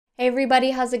Hey everybody,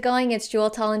 how's it going? It's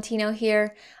Jewel Tolentino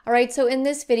here. Alright, so in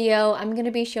this video, I'm going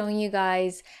to be showing you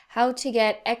guys how to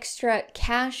get extra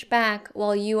cash back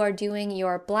while you are doing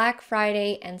your Black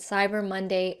Friday and Cyber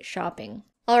Monday shopping.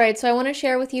 Alright, so I want to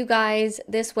share with you guys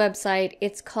this website.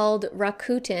 It's called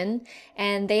Rakuten,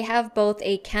 and they have both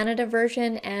a Canada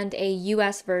version and a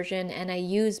US version, and I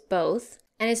use both.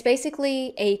 And it's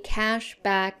basically a cash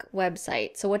back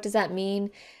website. So what does that mean?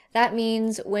 That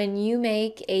means when you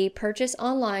make a purchase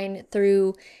online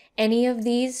through any of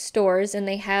these stores, and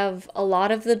they have a lot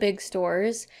of the big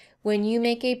stores, when you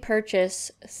make a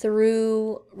purchase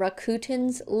through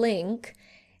Rakuten's link,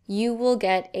 you will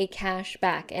get a cash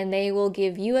back, and they will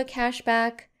give you a cash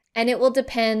back, and it will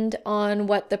depend on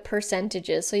what the percentage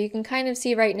is. So you can kind of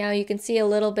see right now, you can see a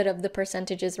little bit of the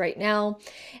percentages right now.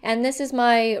 And this is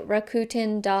my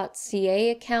Rakuten.ca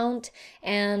account,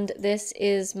 and this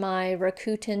is my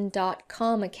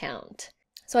Rakuten.com account.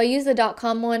 So I use the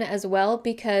 .com one as well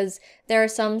because there are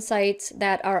some sites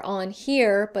that are on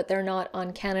here, but they're not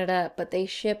on Canada, but they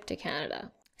ship to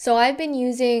Canada. So I've been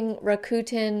using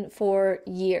Rakuten for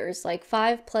years, like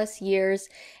 5+ years,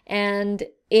 and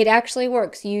it actually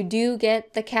works. You do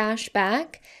get the cash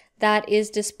back that is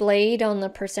displayed on the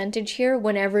percentage here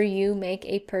whenever you make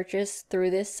a purchase through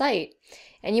this site.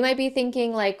 And you might be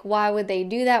thinking, like, why would they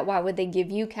do that? Why would they give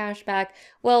you cash back?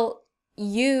 Well,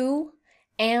 you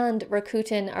and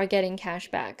Rakuten are getting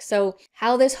cash back. So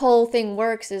how this whole thing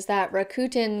works is that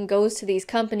Rakuten goes to these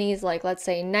companies like, let's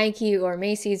say, Nike or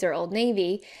Macy's or Old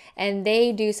Navy, and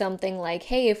they do something like,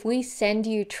 hey, if we send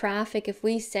you traffic, if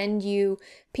we send you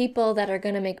people that are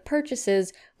going to make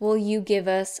purchases, will you give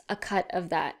us a cut of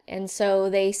that? And so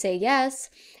they say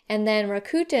yes, and then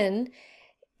Rakuten,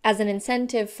 as an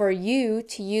incentive for you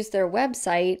to use their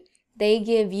website, they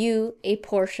give you a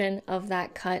portion of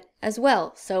that cut as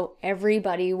well. So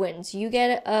everybody wins. You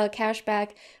get a cash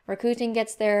back, Rakuten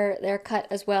gets their cut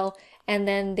as well, and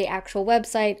then the actual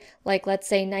website, like let's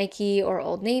say Nike or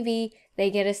Old Navy, they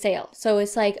get a sale. So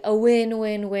it's like a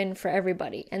win-win-win for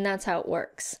everybody, and that's how it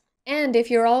works. And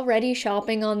if you're already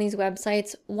shopping on these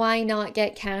websites, why not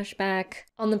get cash back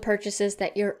on the purchases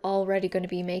that you're already going to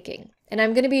be making? And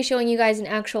I'm going to be showing you guys an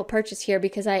actual purchase here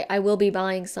because I will be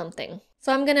buying something.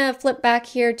 So I'm going to flip back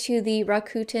here to the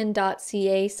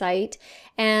Rakuten.ca site,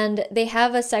 and they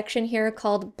have a section here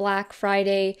called Black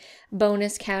Friday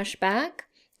Bonus Cashback.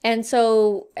 And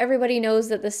so everybody knows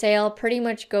that the sale pretty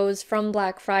much goes from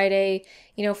Black Friday,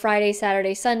 you know, Friday,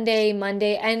 Saturday, Sunday,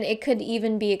 Monday, and it could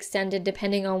even be extended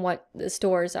depending on what the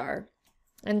stores are.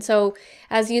 And so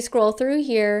as you scroll through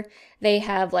here, they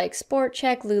have like Sport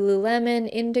Check, Lululemon,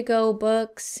 Indigo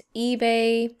Books,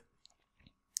 eBay,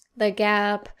 The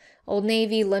Gap, Old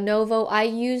Navy, Lenovo. I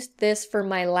used this for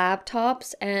my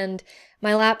laptops, and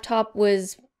my laptop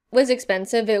was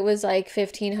expensive. It was like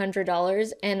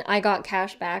 $1,500, and I got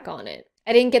cash back on it.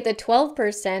 I didn't get the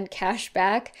 12% cash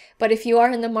back, but if you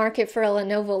are in the market for a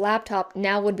Lenovo laptop,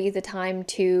 now would be the time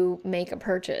to make a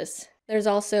purchase. There's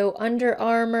also Under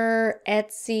Armour,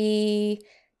 Etsy,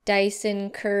 Dyson,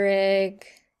 Keurig,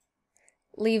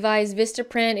 Levi's,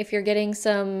 Vistaprint if you're getting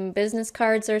some business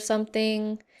cards or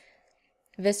something.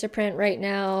 Vistaprint right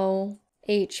now,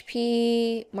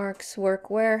 HP, Mark's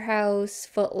Work Warehouse,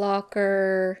 Foot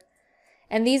Locker,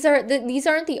 and these aren't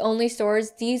the only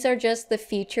stores. These are just the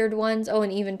featured ones. Oh,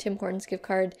 and even Tim Hortons gift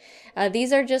card.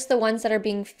 These are just the ones that are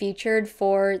being featured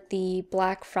for the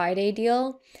Black Friday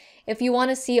deal. If you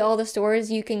want to see all the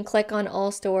stores, you can click on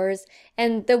all stores,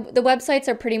 and the websites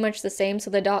are pretty much the same. So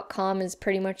the .com is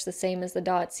pretty much the same as the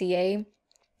 .ca.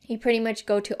 You pretty much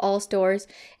go to all stores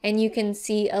and you can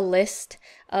see a list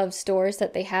of stores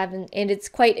that they have, and it's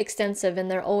quite extensive, and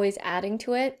they're always adding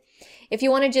to it. If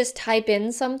you want to just type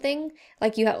in something,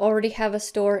 like you already have a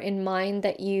store in mind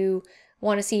that you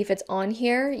want to see if it's on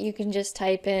here, you can just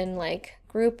type in like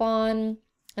Groupon,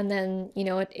 and then, you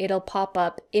know, it'll pop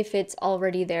up if it's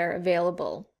already there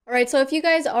available. Alright, so if you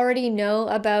guys already know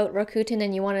about Rakuten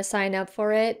and you want to sign up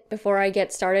for it before I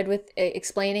get started with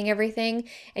explaining everything,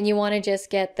 and you want to just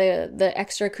get the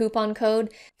extra coupon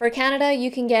code, for Canada you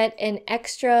can get an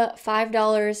extra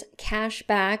 $5 cash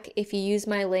back if you use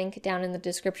my link down in the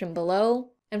description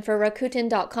below. And for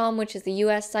Rakuten.com, which is the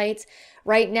US sites,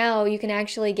 right now you can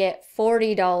actually get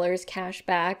 $40 cash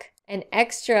back, an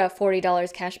extra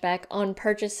 $40 cash back on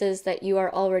purchases that you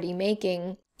are already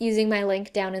making, using my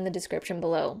link down in the description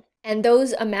below. And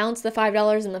those amounts, the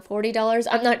 $5 and the $40,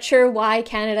 I'm not sure why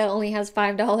Canada only has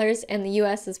 $5 and the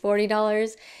US is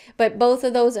 $40, but both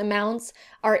of those amounts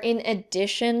are in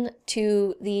addition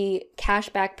to the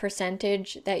cashback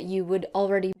percentage that you would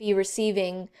already be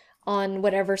receiving on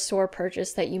whatever store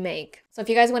purchase that you make. So if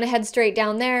you guys want to head straight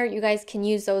down there, you guys can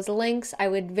use those links. I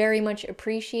would very much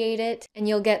appreciate it, and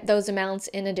you'll get those amounts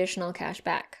in additional cash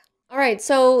back. All right,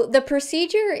 so the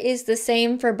procedure is the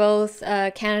same for both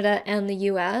Canada and the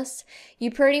US.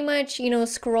 You pretty much,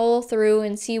 scroll through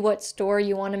and see what store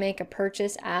you want to make a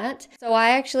purchase at. So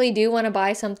I actually do want to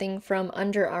buy something from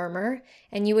Under Armour,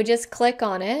 and you would just click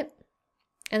on it.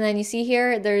 And then you see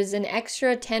here, there's an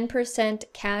extra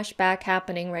 10% cash back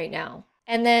happening right now.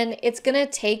 And then it's gonna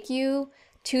take you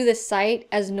to the site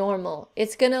as normal.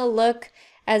 It's gonna look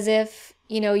as if,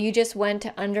 you just went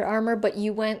to Under Armour, but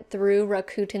you went through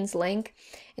Rakuten's link.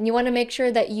 And you wanna make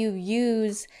sure that you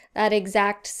use that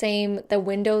exact the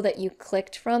window that you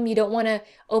clicked from. You don't wanna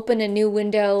open a new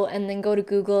window and then go to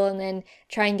Google and then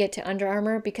try and get to Under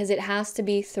Armour, because it has to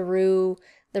be through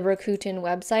the Rakuten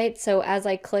website. So as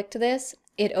I clicked this,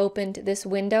 it opened this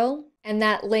window, and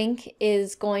that link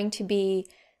is going to be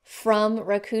from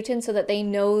Rakuten so that they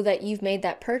know that you've made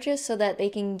that purchase so that they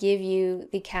can give you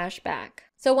the cash back.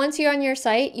 So once you're on your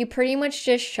site, you pretty much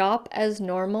just shop as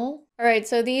normal. All right,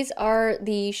 so these are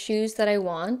the shoes that I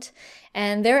want,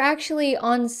 and they're actually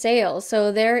on sale.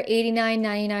 So they're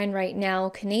 $89.99 right now,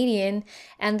 Canadian.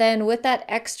 And then with that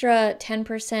extra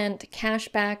 10% cash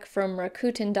back from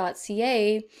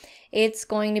Rakuten.ca, it's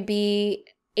going to be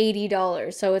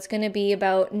 $80. So it's going to be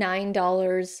about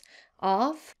 $9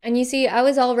 off. And you see, I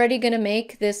was already going to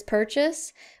make this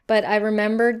purchase, but I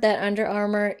remembered that Under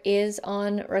Armour is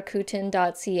on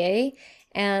Rakuten.ca,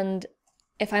 and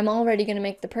if I'm already going to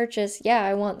make the purchase, yeah,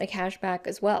 I want the cash back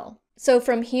as well. So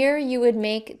from here, you would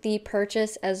make the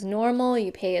purchase as normal,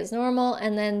 you pay as normal,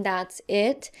 and then that's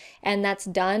it, and that's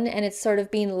done, and it's sort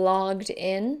of being logged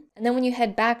in. And then when you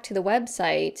head back to the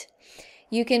website,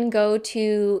 you can go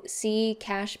to see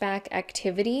cashback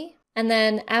activity. And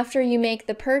then after you make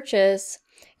the purchase,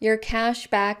 your cash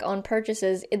back on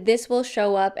purchases, this will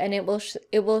show up, and it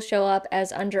will show up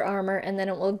as Under Armour, and then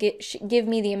it will give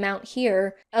me the amount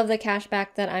here of the cash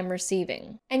back that I'm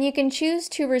receiving. And you can choose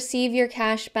to receive your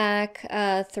cash back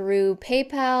through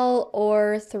PayPal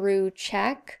or through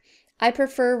check. I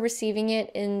prefer receiving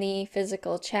it in the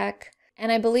physical check.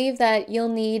 And I believe that you'll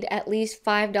need at least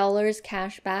 $5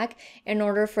 cash back in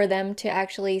order for them to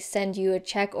actually send you a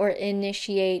check or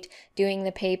initiate doing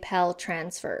the PayPal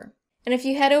transfer. And if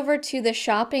you head over to the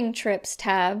shopping trips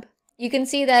tab, you can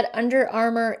see that Under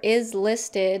Armour is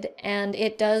listed, and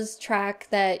it does track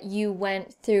that you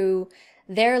went through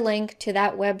their link to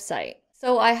that website.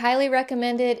 So I highly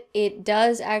recommend it. It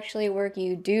does actually work.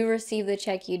 You do receive the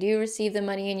check, you do receive the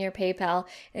money in your PayPal.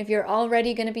 And if you're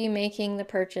already going to be making the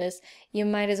purchase, you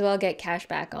might as well get cash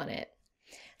back on it.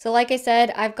 So like I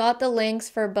said, I've got the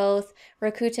links for both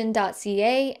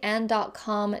Rakuten.ca and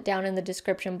 .com down in the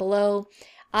description below.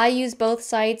 I use both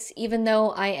sites. Even though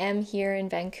I am here in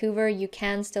Vancouver, you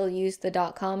can still use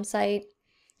the .com site.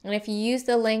 And if you use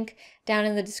the link down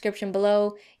in the description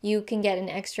below, you can get an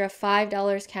extra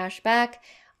 $5 cash back.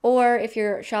 Or if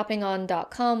you're shopping on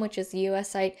 .com, which is the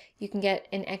US site, you can get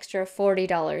an extra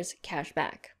 $40 cash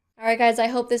back. All right, guys, I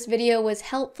hope this video was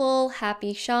helpful.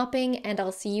 Happy shopping, and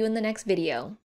I'll see you in the next video.